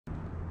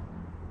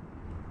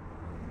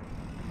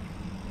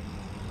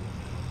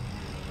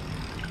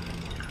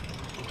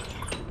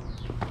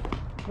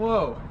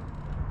Whoa,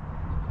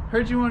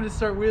 heard you wanted to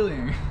start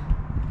wheeling.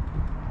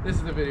 This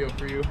is the video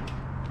for you.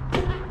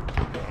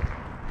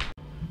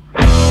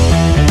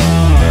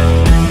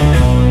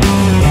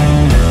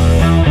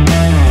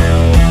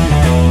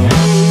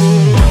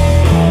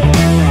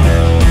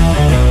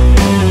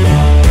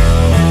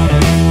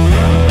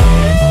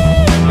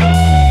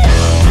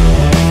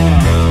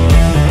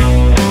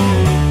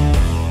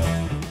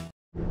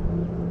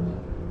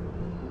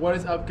 What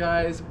is up,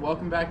 guys?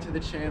 Welcome back to the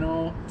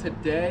channel.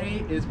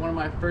 Today is one of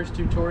my first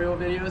tutorial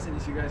videos, and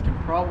as you guys can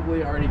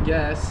probably already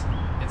guess,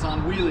 it's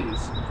on wheelies.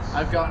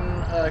 I've gotten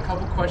a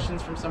couple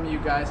questions from some of you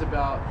guys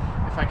about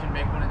if I can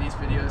make one of these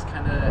videos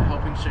kind of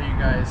helping show you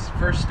guys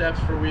first steps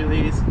for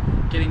wheelies,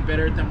 getting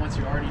better at them once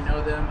you already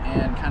know them,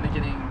 and kind of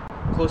getting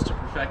close to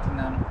perfecting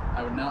them.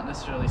 I would not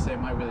necessarily say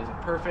my wheelies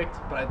are perfect,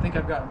 but I think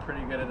I've gotten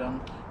pretty good at them.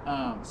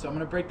 So I'm going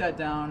to break that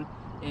down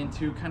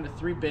into kind of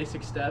 3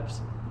 basic steps.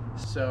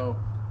 So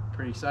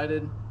pretty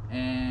excited,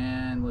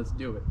 and let's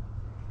do it.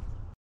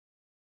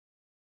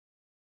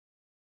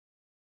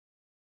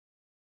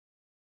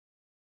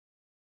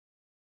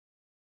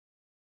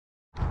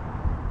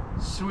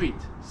 Sweet.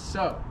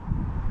 So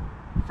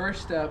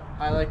first step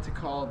I like to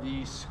call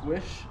the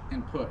squish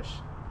and push,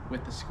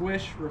 with the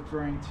squish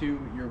referring to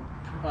your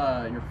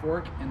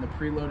fork and the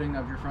preloading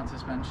of your front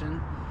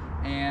suspension,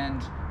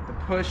 and the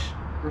push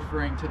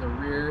referring to the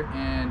rear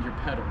and your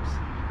pedals.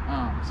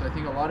 So I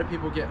think a lot of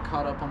people get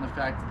caught up on the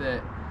fact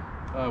that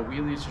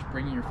wheelies just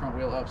bringing your front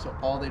wheel up, so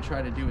all they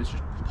try to do is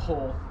just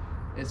pull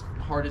as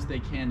hard as they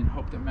can and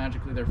hope that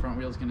magically their front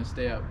wheel is going to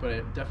stay up, but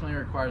it definitely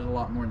requires a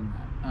lot more than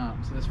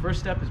that. So this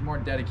first step is more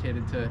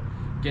dedicated to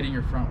getting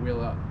your front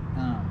wheel up.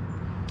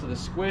 So the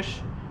squish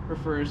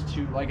refers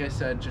to, like I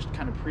said, just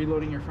kind of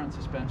preloading your front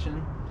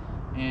suspension,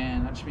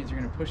 and that just means you're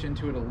going to push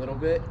into it a little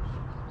bit,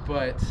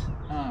 but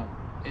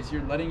as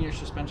you're letting your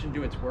suspension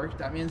do its work,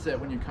 that means that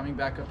when you're coming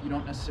back up, you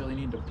don't necessarily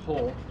need to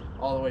pull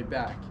all the way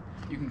back.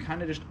 You can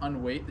kind of just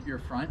unweight your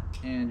front,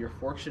 and your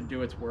fork should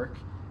do its work,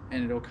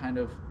 and it'll kind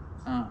of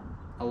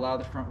allow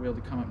the front wheel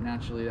to come up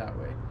naturally that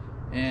way.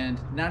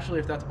 And naturally,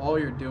 if that's all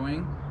you're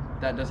doing,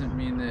 that doesn't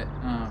mean that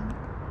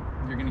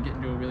you're going to get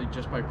into a wheelie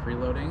just by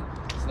preloading.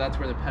 So that's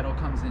where the pedal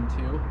comes in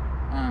too.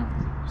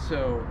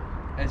 So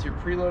as you're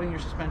preloading your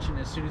suspension,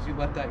 as soon as you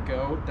let that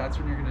go, that's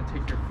when you're going to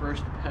take your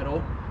first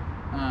pedal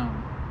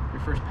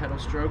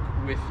stroke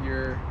with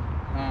your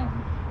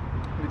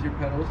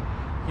pedals.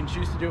 You can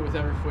choose to do it with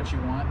every foot you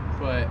want,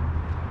 but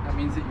that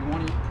means that you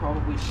want to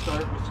probably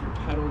start with your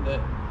pedal that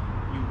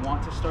you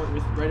want to start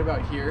with right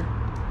about here,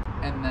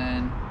 and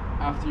then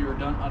after you're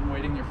done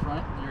unweighting your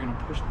front, you're going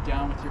to push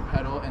down with your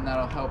pedal, and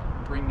that'll help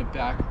bring the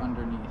back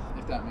underneath,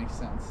 if that makes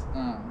sense.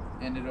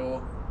 And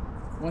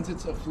once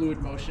it's a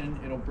fluid motion,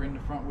 it'll bring the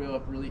front wheel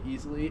up really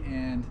easily,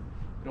 and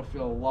it'll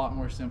feel a lot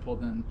more simple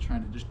than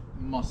trying to just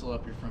muscle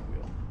up your front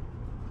wheel.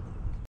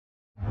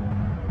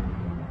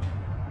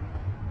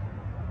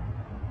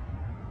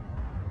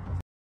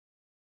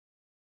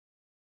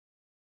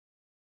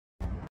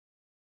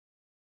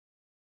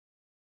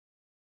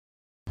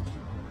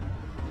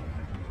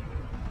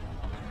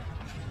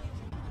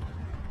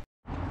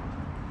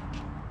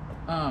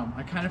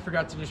 I kind of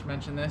forgot to just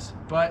mention this,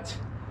 but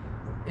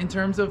in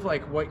terms of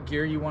like what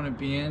gear you want to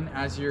be in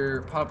as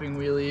you're popping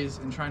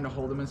wheelies and trying to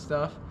hold them and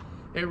stuff,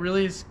 it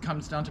really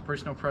comes down to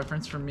personal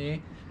preference. For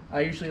me,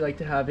 I usually like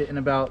to have it in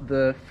about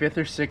the 5th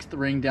or 6th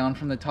ring down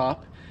from the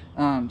top,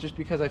 just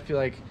because I feel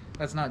like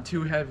that's not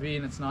too heavy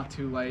and it's not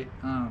too light,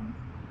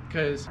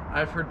 because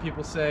I've heard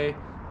people say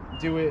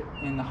do it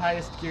in the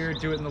highest gear,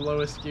 do it in the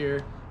lowest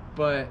gear,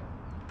 but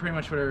pretty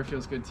much whatever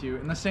feels good to you.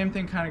 And the same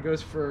thing kind of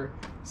goes for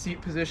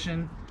seat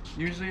position.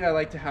 Usually I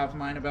like to have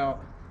mine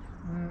about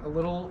a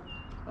little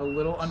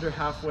under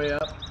halfway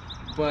up,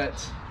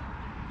 but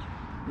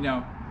you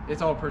know,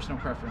 it's all personal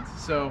preference.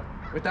 So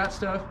with that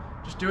stuff,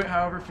 just do it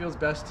however feels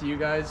best to you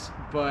guys,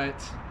 but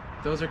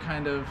those are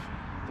kind of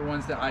the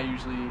ones that I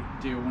usually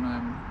do when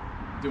I'm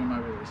doing my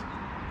wheelies.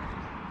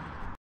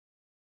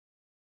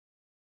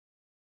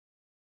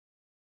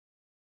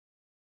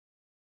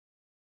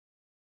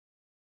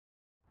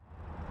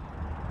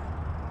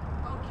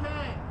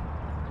 Okay,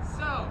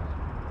 so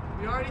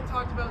we already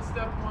talked about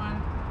step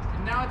 1,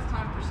 and now it's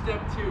time for step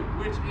 2,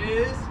 which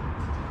is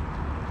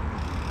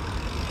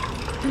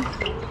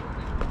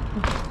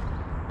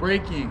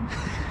braking.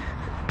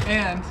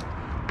 And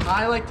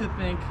I like to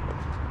think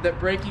that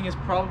braking is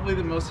probably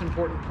the most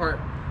important part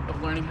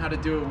of learning how to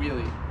do a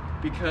wheelie,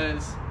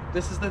 because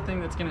this is the thing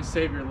that's going to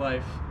save your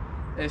life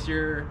as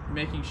you're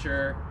making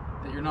sure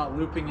that you're not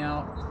looping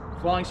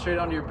out, falling straight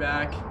onto your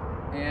back,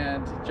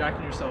 and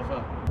jacking yourself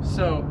up.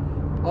 So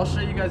I'll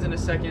show you guys in a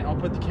second. I'll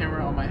put the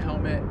camera on my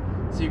helmet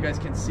so you guys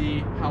can see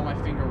how my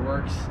finger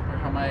works, or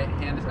how my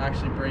hand is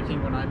actually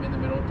braking when I'm in the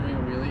middle of doing a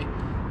wheelie,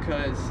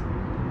 because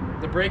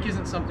the brake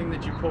isn't something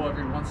that you pull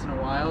every once in a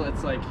while.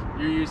 It's like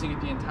you're using it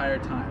the entire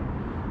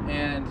time,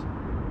 and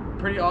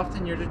pretty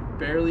often you're just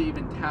barely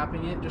even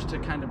tapping it just to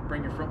kind of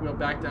bring your front wheel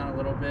back down a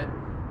little bit.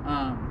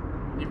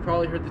 You've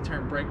probably heard the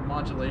term brake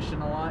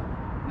modulation a lot,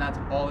 and that's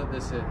all that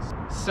this is.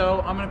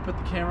 So I'm going to put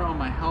the camera on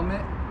my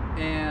helmet,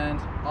 and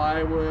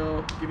I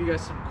will give you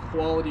guys some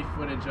quality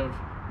footage of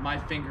my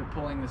finger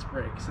pulling this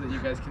brake so that you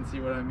guys can see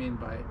what I mean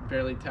by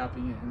barely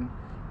tapping it and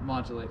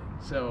modulating.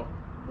 So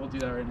we'll do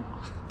that right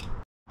now.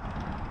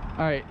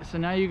 All right, so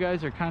now you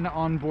guys are kind of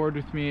on board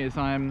with me as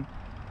I'm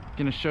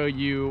gonna show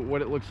you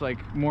what it looks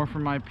like more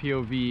from my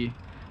POV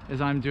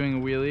as I'm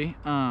doing a wheelie.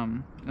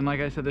 And like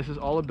I said, this is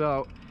all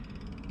about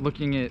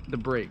looking at the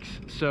brakes.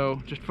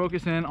 So just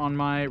focus in on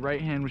my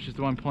right hand, which is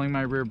the one pulling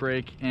my rear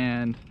brake,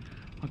 and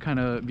I'll kind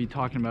of be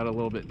talking about it a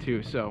little bit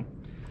too. So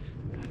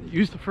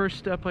use the first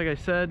step, like I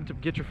said, to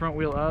get your front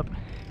wheel up,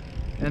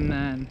 and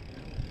then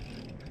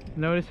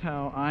notice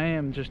how I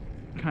am just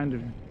kind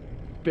of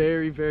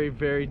very, very,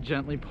 very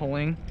gently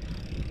pulling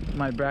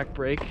my back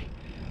brake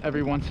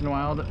every once in a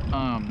while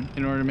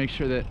in order to make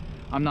sure that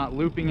I'm not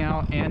looping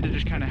out, and to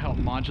just kind of help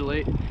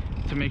modulate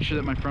to make sure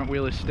that my front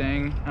wheel is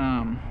staying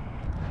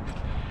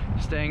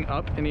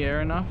up in the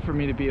air enough for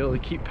me to be able to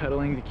keep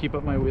pedaling to keep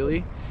up my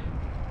wheelie.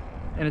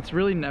 And it's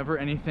really never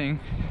anything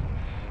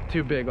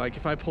too big. Like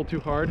if I pull too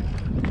hard,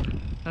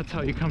 that's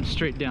how you come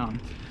straight down,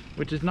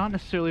 which is not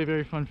necessarily a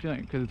very fun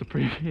feeling because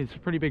it's a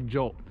pretty big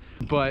jolt.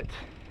 But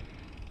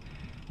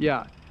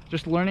yeah,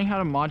 just learning how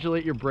to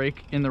modulate your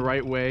brake in the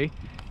right way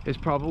is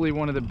probably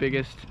one of the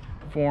biggest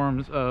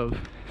forms of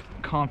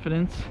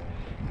confidence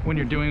when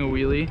you're doing a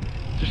wheelie,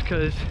 just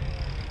because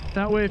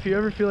that way if you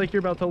ever feel like you're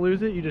about to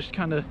lose it, you just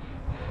kind of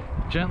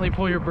gently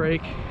pull your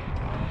brake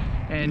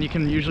and you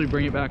can usually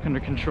bring it back under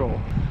control.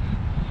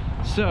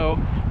 So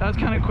that's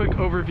kind of quick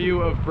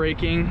overview of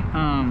braking.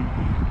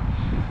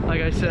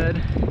 Like I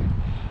said,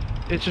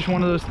 it's just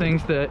one of those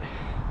things that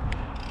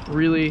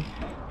really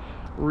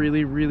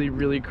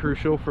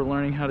crucial for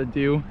learning how to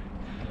do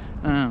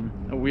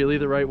a wheelie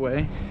the right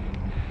way.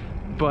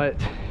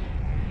 But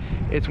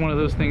it's one of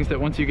those things that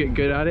once you get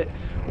good at it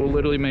will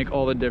literally make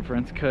all the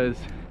difference, because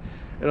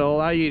it'll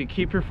allow you to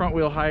keep your front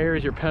wheel higher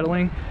as you're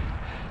pedaling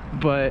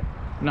but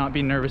not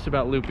be nervous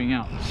about looping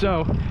out.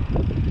 So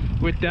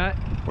with that,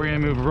 we're gonna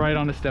move right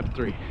on to step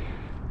 3.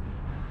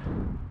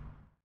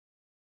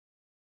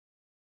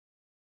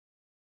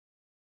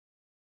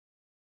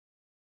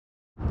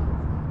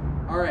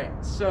 All right,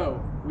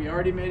 so we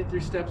already made it through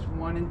steps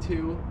 1 and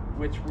 2,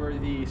 which were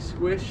the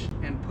squish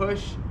and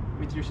push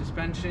with your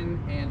suspension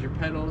and your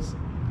pedals,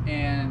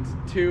 and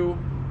 2,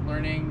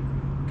 learning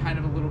kind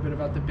of a little bit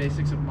about the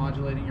basics of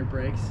modulating your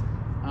brakes.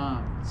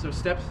 So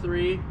step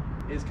 3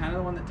 is kind of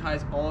the one that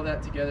ties all of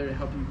that together to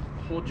help you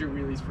hold your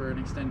wheelies for an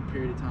extended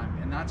period of time,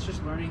 and that's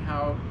just learning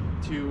how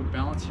to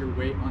balance your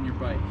weight on your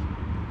bike.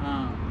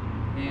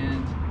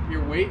 And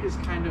your weight is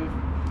kind of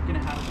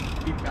gonna have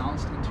to be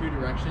balanced in 2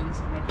 directions.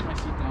 I'm gonna put my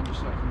seat down just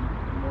so I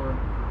can more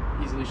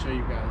easily show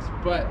you guys.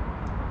 But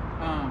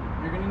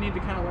you're gonna need to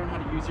kind of learn how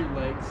to use your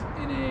legs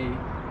in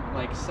a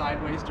like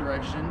sideways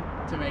direction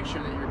to make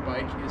sure that your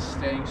bike is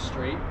staying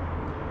straight,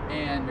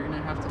 and you're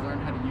gonna have to learn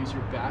how to use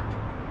your back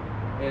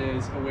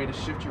as a way to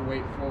shift your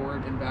weight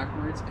forward and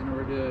backwards in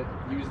order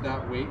to use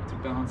that weight to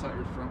balance out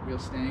your front wheel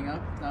staying up,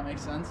 if that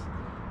makes sense.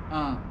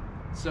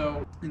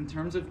 So in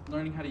terms of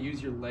learning how to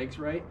use your legs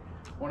right,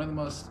 one of the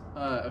most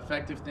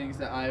effective things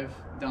that I've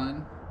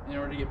done in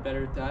order to get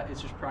better at that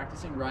is just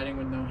practicing riding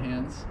with no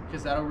hands,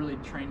 because that'll really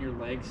train your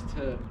legs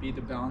to be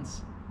the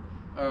balance,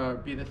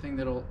 be the thing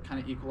that'll kind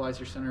of equalize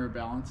your center of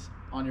balance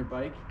on your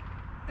bike.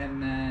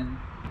 And then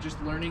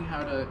just learning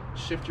how to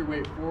shift your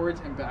weight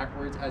forwards and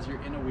backwards as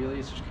you're in a wheelie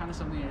is just kind of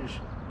something you're just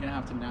gonna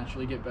have to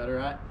naturally get better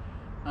at.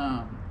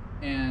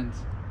 And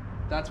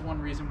that's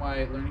one reason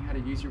why learning how to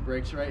use your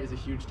brakes right is a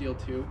huge deal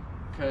too,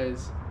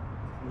 because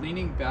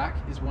leaning back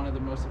is one of the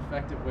most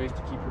effective ways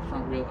to keep your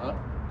front wheel up.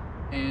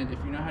 And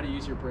if you know how to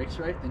use your brakes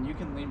right, then you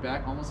can lean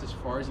back almost as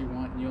far as you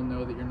want and you'll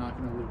know that you're not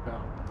gonna loop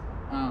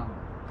out.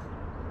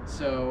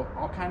 So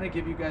I'll kind of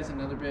give you guys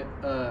another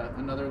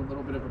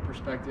little bit of a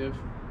perspective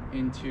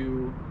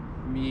into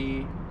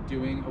me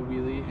doing a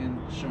wheelie and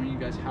showing you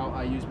guys how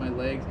I use my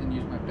legs and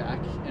use my back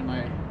and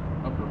my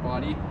upper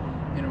body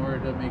in order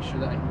to make sure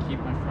that I can keep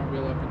my front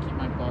wheel up and keep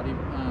my body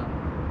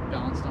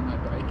balanced on my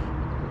bike.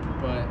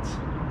 But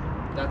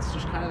that's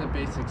just kind of the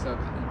basics of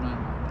it in my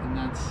mind, and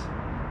that's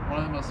one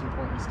of the most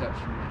important steps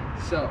for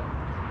me. So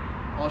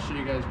I'll show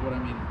you guys what I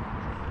mean.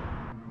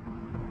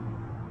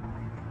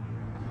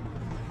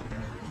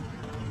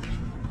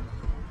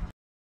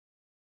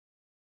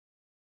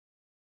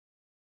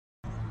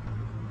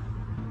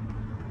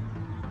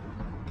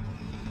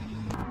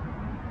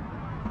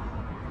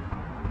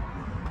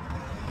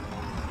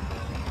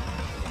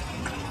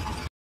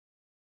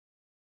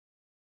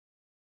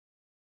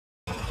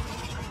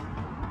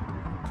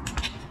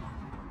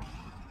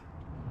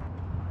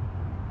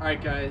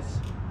 Alright guys,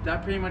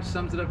 that pretty much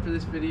sums it up for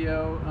this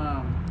video.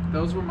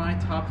 Those were my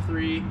top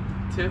 3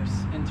 tips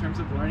in terms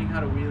of learning how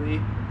to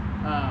wheelie.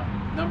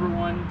 Number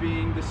 1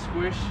 being the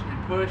squish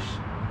and push.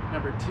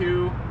 Number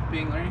 2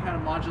 being learning how to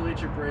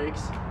modulate your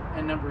brakes.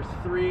 And number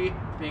 3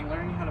 being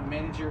learning how to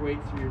manage your weight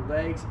through your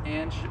legs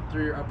and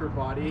through your upper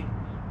body.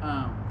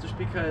 Just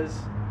because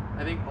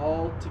I think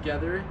all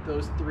together,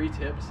 those 3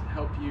 tips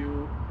help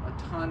you a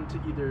ton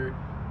to either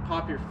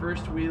pop your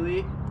first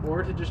wheelie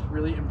or to just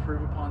really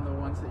improve upon the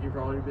ones that you've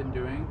already been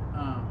doing.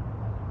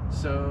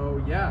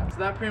 So yeah, so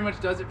that pretty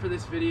much does it for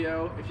this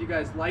video. If you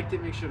guys liked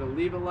it, make sure to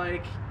leave a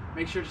like.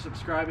 Make sure to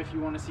subscribe if you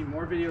want to see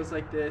more videos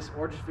like this,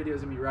 or just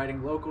videos of me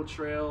riding local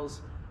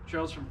trails,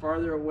 trails from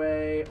farther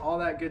away, all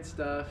that good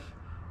stuff.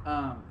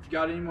 If you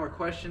got any more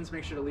questions,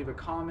 make sure to leave a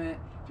comment.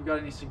 If you got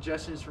any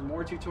suggestions for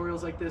more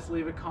tutorials like this,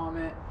 leave a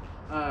comment.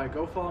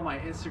 Go follow my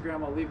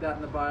Instagram. I'll leave that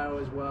in the bio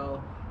as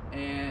well.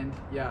 And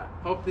yeah,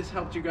 hope this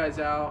helped you guys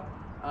out.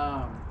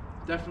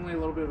 Definitely a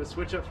little bit of a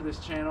switch up for this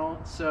channel.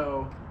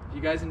 So if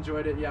you guys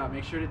enjoyed it, yeah,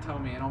 make sure to tell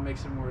me and I'll make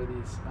some more of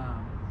these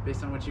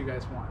based on what you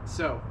guys want.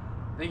 So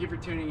thank you for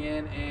tuning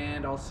in,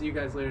 and I'll see you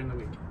guys later in the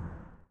week.